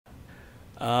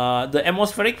The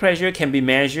atmospheric pressure can be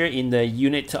measured in the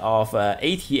unit of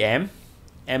ATM,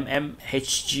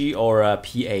 mmHg, or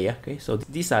PA. Okay, so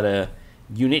these are the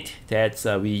unit that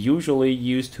we usually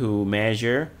use to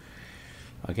measure,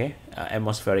 okay,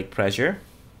 atmospheric pressure.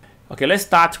 Okay, let's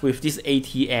start with this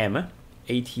ATM.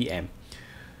 ATM.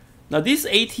 Now this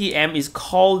ATM is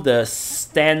called the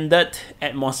standard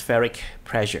atmospheric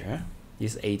pressure.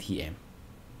 This ATM.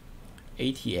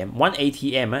 One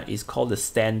ATM is called the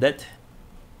standard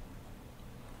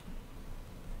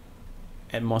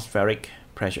atmospheric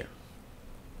pressure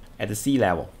at the sea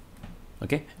level.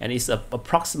 Okay, and it's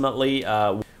approximately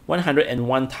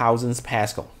 101,000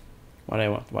 Pascal,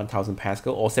 1,000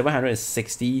 Pascal, or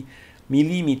 760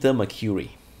 millimeter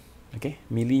mercury. Okay,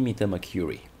 millimeter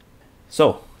mercury.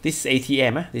 So this is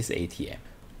ATM. This is ATM.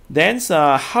 Then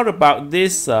how about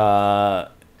this mmHg?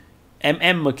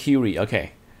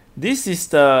 Okay, this is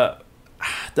the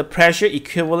pressure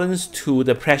equivalence to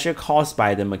the pressure caused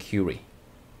by the mercury.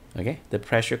 Okay, the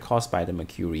pressure caused by the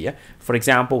mercury. Yeah? For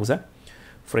examples,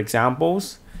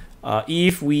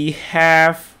 if we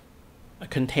have a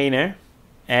container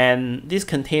and this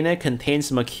container contains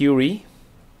mercury,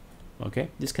 okay,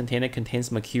 this container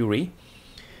contains mercury,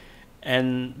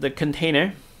 and the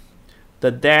container,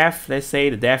 the depth, let's say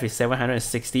the depth is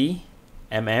 760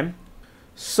 mm.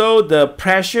 So the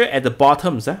pressure at the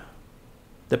bottoms,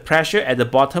 the pressure at the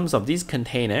bottoms of this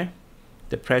container,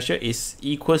 the pressure is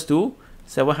equals to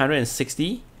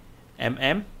 760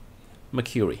 mm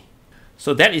mercury.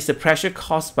 So that is the pressure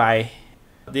caused by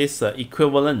this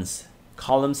equivalence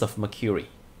columns of mercury,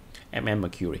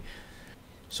 mercury.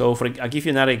 So I'll give you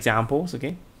another example.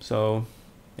 Okay, so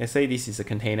let's say this is a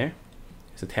container,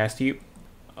 it's a test tube.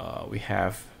 We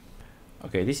have,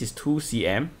 okay, this is 2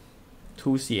 cm,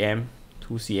 2 cm,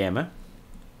 2 cm,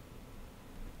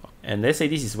 and let's say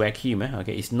this is vacuum.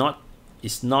 Okay, it's not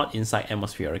inside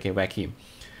atmosphere. Okay, vacuum.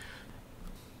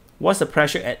 What's the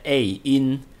pressure at A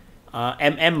in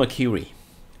mm mercury?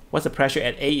 What's the pressure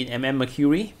at A in mm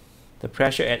mercury? The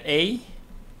pressure at A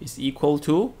is equal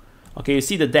to, okay, you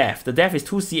see the depth. The depth is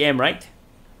 2 cm, right?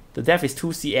 The depth is 2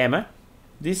 cm.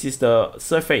 This is the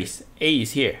surface. A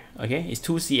is here. Okay, it's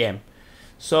 2 cm.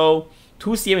 So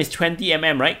 2 cm is 20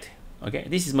 mm, right? Okay,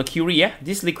 this is mercury. Yeah,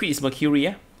 this liquid is mercury.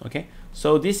 Yeah. Okay,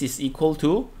 so this is equal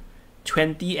to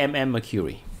 20 mm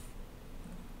mercury.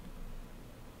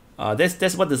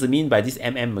 That's what does it mean by this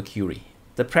mm mercury.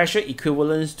 The pressure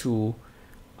equivalence to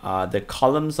the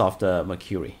columns of the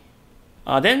mercury.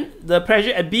 Then the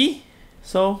pressure at B.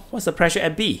 So what's the pressure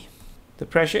at B? The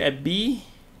pressure at B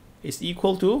is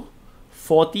equal to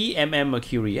 40 mm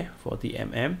mercury. Yeah? 40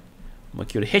 mm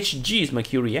mercury. Hg is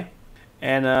mercury. Yeah?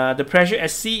 And the pressure at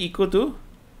C equal to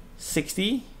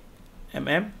 60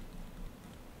 mm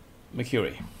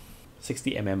mercury.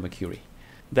 60 mm mercury.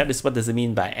 That is what does it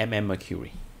mean by mm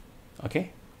mercury.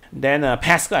 Okay. Then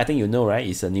Pascal, I think you know, right?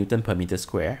 Is a Newton per meter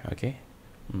square. Okay.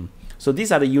 So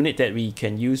these are the units that we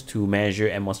can use to measure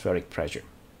atmospheric pressure.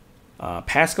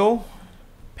 Pascal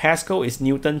is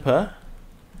Newton per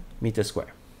meter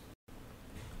square.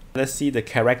 Let's see the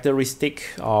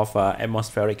characteristic of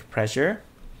atmospheric pressure.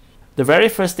 The very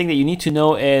first thing that you need to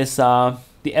know is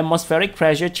the atmospheric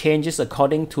pressure changes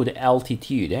according to the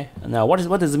altitude. Now,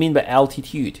 what does it mean by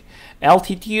altitude?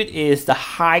 Altitude is the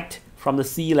height from the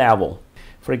sea level.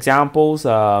 For example,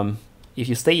 if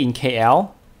you stay in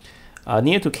KL,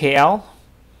 near to KL,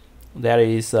 there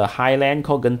is a highland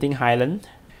called Genting Highland.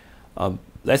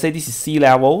 Let's say this is sea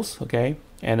levels, okay?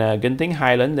 And Genting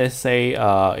Highland, let's say,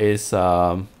 is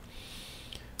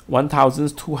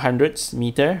 1,200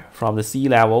 meter from the sea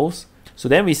levels. So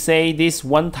then we say this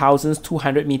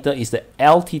 1,200 meter is the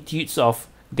altitudes of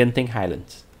Genting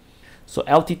Highlands. So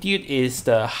altitude is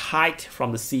the height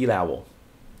from the sea level.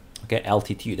 Okay,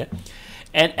 altitude.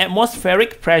 And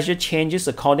atmospheric pressure changes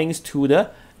according to the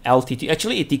altitude.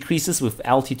 Actually, it decreases with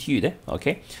altitude.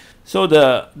 Okay, so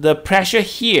the pressure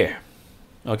here,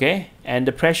 okay, and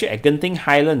the pressure at Genting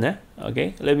Highland.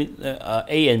 Okay, let me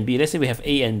A and B. Let's say we have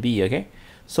A and B. Okay,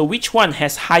 so which one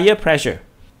has higher pressure,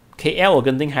 KL or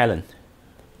Genting Highland?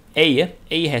 A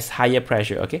has higher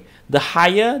pressure. Okay, the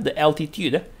higher the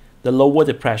altitude, the lower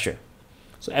the pressure.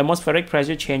 So atmospheric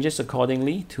pressure changes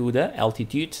accordingly to the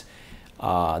altitudes.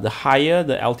 The higher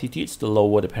the altitudes, the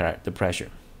lower the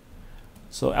pressure.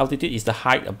 So altitude is the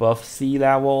height above sea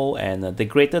level, and the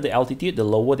greater the altitude, the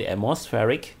lower the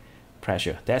atmospheric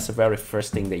pressure. That's the very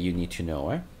first thing that you need to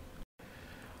know.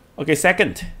 Okay,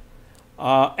 second,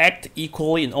 act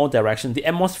equally in all directions. The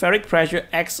atmospheric pressure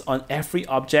acts on every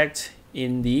object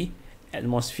in the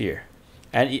atmosphere,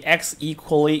 and it acts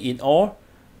equally in all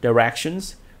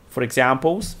directions. For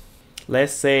examples,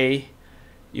 let's say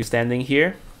You're standing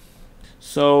here.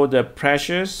 So the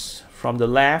pressures from the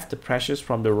left, the pressures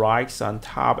from the right, on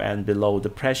top and below, the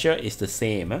pressure is the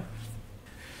same.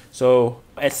 So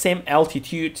at same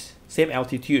altitude,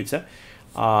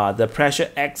 the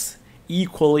pressure acts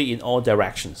equally in all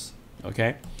directions.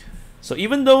 Okay. So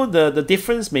even though the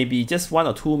difference may be just 1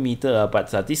 or 2 meters, but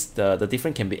the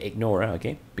difference can be ignored,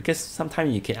 okay? Because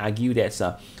sometimes you can argue that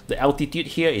the altitude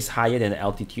here is higher than the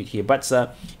altitude here. But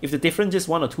if the difference is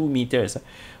 1 or 2 meters,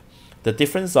 the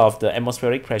difference of the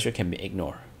atmospheric pressure can be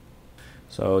ignored.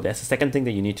 So that's the second thing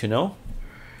that you need to know.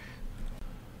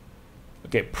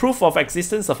 Okay, proof of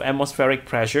existence of atmospheric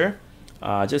pressure.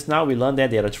 Just now we learned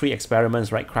that there are 3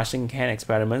 experiments, right? Crushing can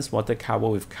experiments, water covered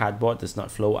with cardboard does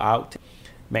not flow out.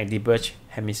 McD-Birch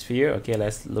hemisphere. Okay,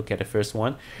 let's look at the first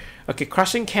one. Okay,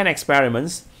 crushing can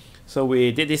experiments. So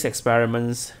we did these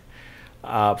experiments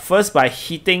first by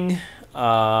heating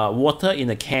water in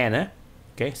a can.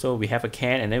 Okay, so we have a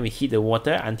can and then we heat the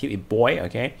water until it boils.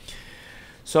 Okay,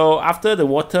 so after the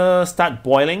water start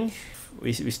boiling,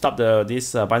 we stop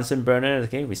this Bunsen burner.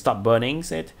 Okay, we stop burning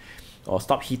it or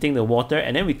stop heating the water,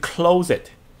 and then we close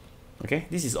it. Okay,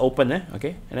 this is open.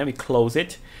 Okay, and then we close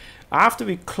it. After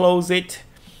we close it,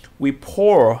 we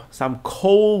pour some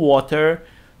cold water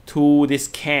to this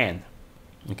can.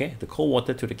 Okay, the cold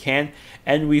water to the can,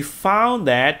 and we found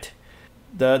that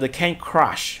the can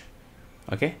crush.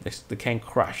 Okay, the can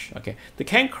crush. Okay, the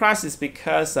can crush is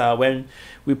because when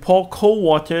we pour cold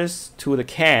waters to the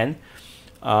can,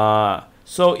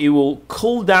 so it will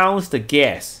cool down the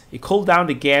gas. It cool down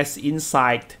the gas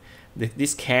inside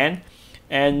this can,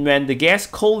 and when the gas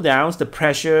cool down, the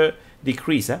pressure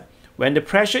decreases. When the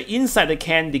pressure inside the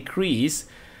can decrease,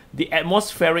 the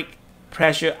atmospheric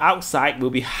pressure outside will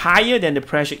be higher than the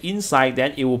pressure inside.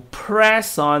 Then it will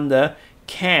press on the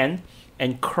can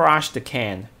and crush the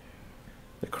can.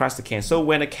 So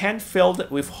when a can filled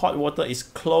with hot water is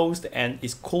closed and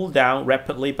is cooled down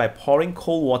rapidly by pouring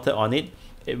cold water on it,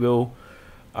 it will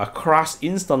crush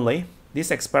instantly.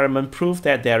 This experiment proved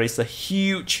that there is a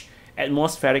huge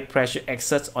atmospheric pressure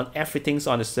exerts on everything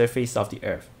on the surface of the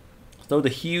Earth. So the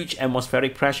huge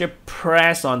atmospheric pressure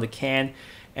press on the can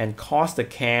and cause the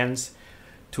cans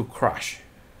to crush.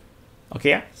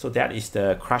 Okay, so that is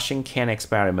the crushing can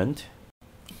experiment.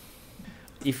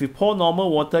 If we pour normal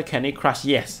water, can it crush?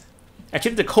 Yes.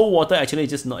 Actually, the cold water actually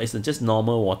is just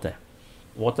normal water.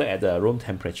 Water at the room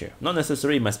temperature. Not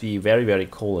necessarily it must be very, very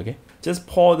cold, okay? Just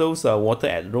pour those water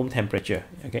at room temperature,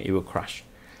 okay? It will crush.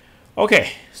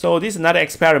 Okay, so this is another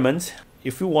experiment. You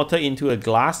fill water into a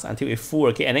glass until it's full,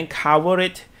 okay, and then cover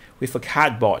it with a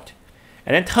cardboard,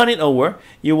 and then turn it over.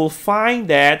 You will find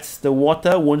that the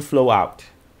water won't flow out.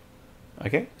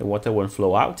 Okay, the water won't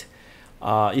flow out.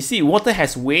 You see, water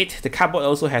has weight. The cardboard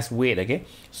also has weight. Okay,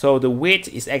 so the weight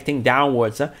is acting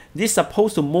downwards. This is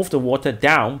supposed to move the water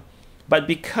down, but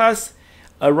because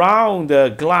around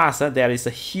the glass there is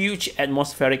a huge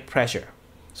atmospheric pressure.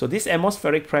 So this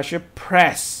atmospheric pressure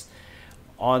press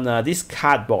on this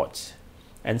cardboard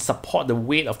and support the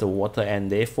weight of the water,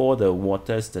 and therefore the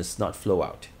water does not flow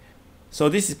out. So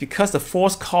this is because the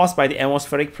force caused by the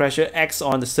atmospheric pressure acts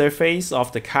on the surface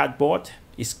of the cardboard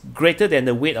is greater than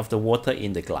the weight of the water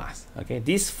in the glass. Okay,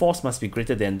 this force must be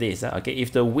greater than this. Okay,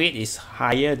 if the weight is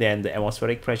higher than the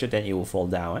atmospheric pressure, then it will fall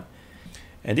down.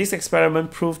 And this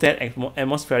experiment proved that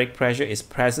atmospheric pressure is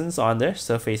present on the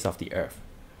surface of the Earth.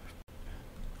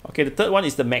 Okay, the third one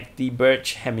is the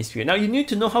McD-Birch hemisphere. Now you need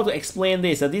to know how to explain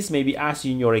this. This may be asked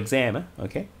in your exam.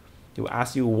 Okay, they will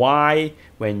ask you why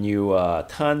when you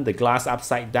turn the glass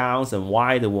upside down and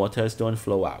why the waters don't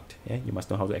flow out. Yeah, you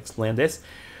must know how to explain this.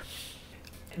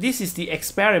 This is the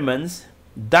experiments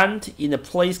done in a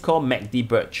place called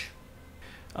McD-Birch.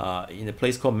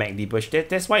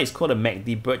 That's why it's called the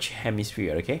McD-Birch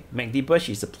hemisphere. Okay, McD-Birch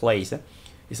is a place.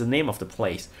 It's the name of the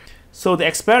place. So the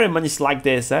experiment is like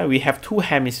this. We have 2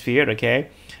 hemispheres, okay,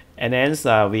 and then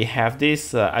we have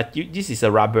this. This is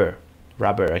a rubber,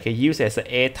 okay, used as an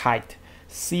airtight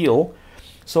seal.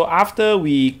 So after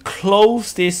we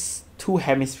close this 2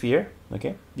 hemisphere,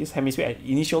 okay, this hemisphere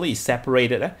initially is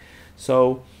separated.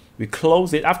 So we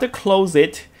close it. After close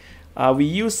it, we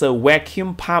use a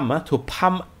vacuum pump to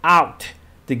pump out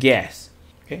the gas.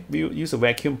 Okay, we use a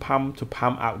vacuum pump to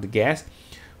pump out the gas.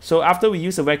 So after we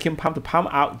use a vacuum pump to pump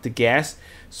out the gas,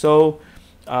 so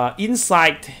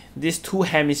inside these 2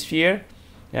 hemispheres,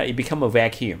 it becomes a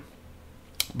vacuum.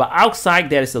 But outside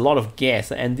there is a lot of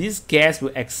gas, and this gas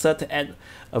will exert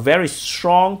a very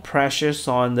strong pressure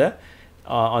on the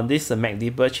this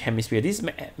McD-Birch hemisphere. This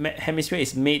hemisphere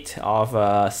is made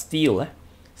of steel.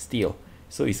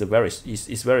 So it's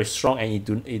very strong,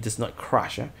 and it does not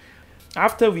crush.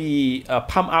 after we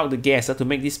pump out the gas to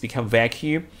make this become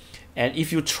vacuum, and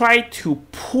if you try to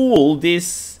pull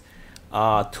this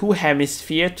two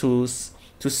hemisphere to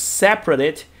separate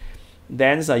it,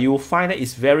 then you will find that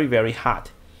it's very, very hard.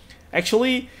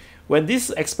 Actually, when this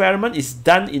experiment is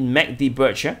done in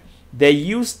McD they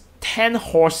use 10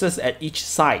 horses at each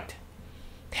side.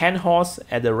 10 horses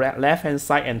at the left hand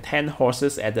side and 10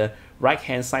 horses at the right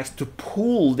hand side to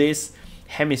pull this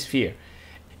hemisphere.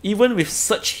 Even with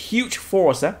such huge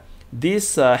force,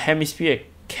 this hemisphere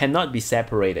cannot be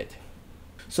separated.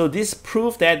 So this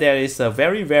proves that there is a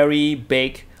very, very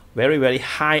big, very, very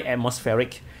high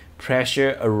atmospheric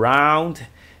pressure around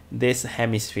this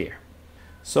hemisphere.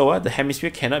 So the hemisphere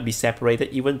cannot be separated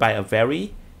even by a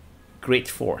very great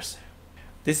force.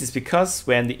 This is because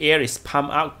when the air is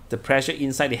pumped out, the pressure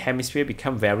inside the hemisphere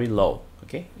become very low.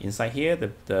 Okay, inside here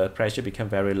the pressure become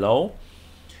very low,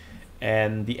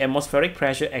 and the atmospheric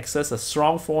pressure exerts a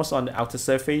strong force on the outer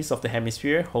surface of the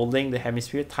hemisphere, holding the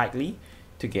hemisphere tightly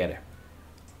together.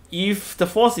 If the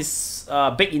force is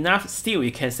big enough, still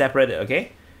you can separate it.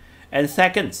 Okay, and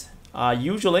second,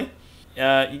 usually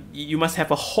you must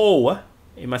have a hole.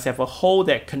 You must have a hole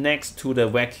that connects to the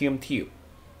vacuum tube.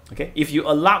 Okay, if you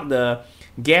allow the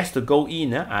gas to go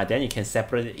in, then you can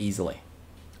separate it easily.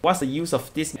 What's the use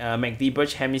of this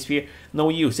McD hemisphere? No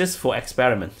use, just for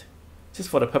experiment, just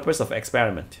for the purpose of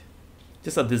experiment,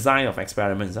 just a design of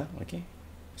experiments. Okay,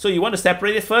 so you want to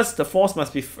separate it first. The force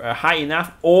must be high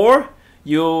enough, or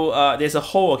you there's a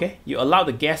hole. Okay, you allow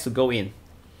the gas to go in.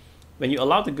 When you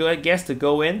allow the gas to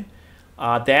go in,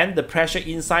 then the pressure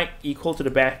inside equal to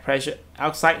the pressure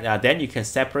outside. Then you can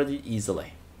separate it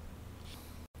easily.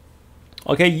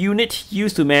 Okay, unit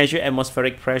used to measure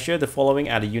atmospheric pressure. The following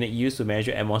are the unit used to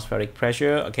measure atmospheric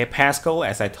pressure. Okay, Pascal,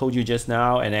 as I told you just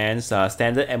now, and then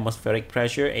standard atmospheric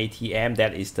pressure, ATM,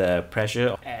 that is the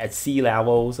pressure at sea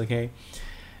levels. Okay,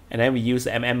 and then we use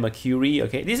mmHg.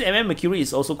 Okay, this mmHg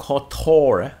is also called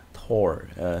torr.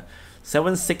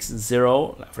 760,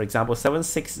 for example,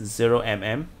 760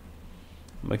 mm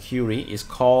mercury is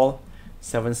called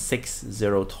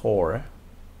 760 torr.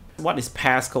 What is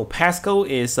Pascal? Pascal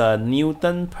is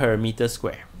Newton per meter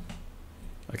square.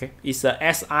 Okay, it's a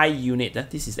SI unit.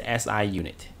 This is the SI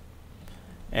unit.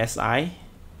 SI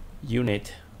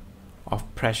unit of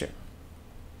pressure.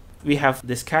 We have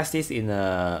discussed this in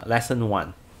lesson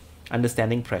 1,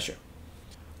 understanding pressure.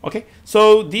 Okay,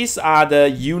 so these are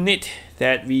the unit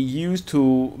that we use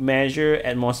to measure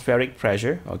atmospheric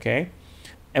pressure. Okay,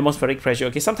 atmospheric pressure.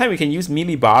 Okay, sometimes we can use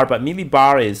millibar, but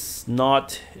millibar is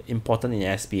not important in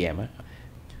SPM.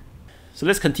 So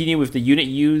let's continue with the unit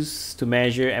used to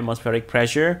measure atmospheric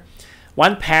pressure.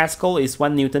 1 Pascal is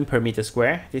 1 Newton per meter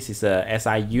square. This is a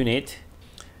SI unit.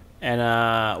 And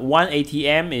 1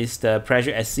 ATM is the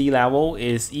pressure at sea level,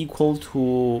 is equal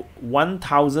to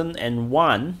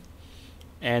 1001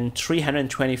 and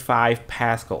 325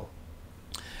 Pascal.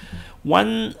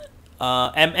 1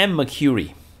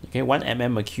 mmHg. Okay, 1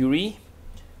 mmHg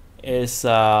is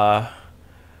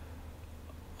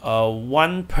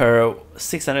 1 per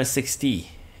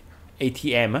 660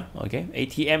 ATM. Okay,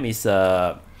 ATM is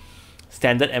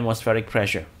standard atmospheric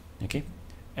pressure. Okay,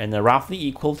 and roughly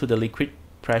equal to the liquid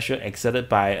pressure exerted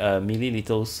by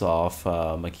milliliters of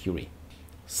mercury.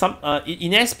 Some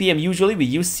in SPM usually we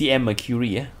use cm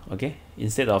mercury, okay,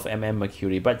 instead of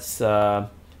mmHg, but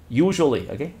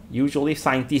usually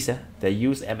scientists they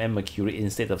use mmHg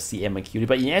instead of cm mercury.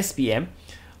 But in SPM,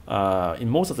 in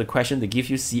most of the questions they give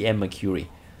you cm mercury.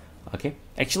 Okay,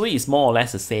 actually it's more or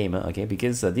less the same. Okay,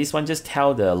 because this one just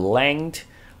tell the length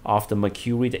of the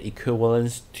mercury, the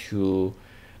equivalence to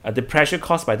the pressure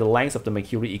caused by the length of the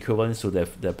mercury equivalent to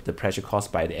the pressure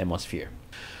caused by the atmosphere.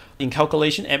 In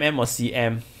calculation, mm or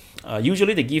cm,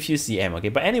 usually they give you cm. Okay,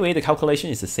 but anyway, the calculation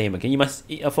is the same. Okay, you must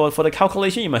for the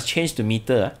calculation you must change to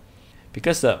meter,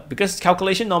 because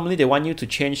calculation normally they want you to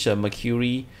change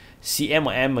mercury, cm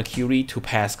or m mercury to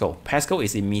Pascal. Pascal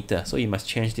is in meter, so you must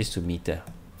change this to meter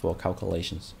for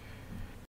calculations.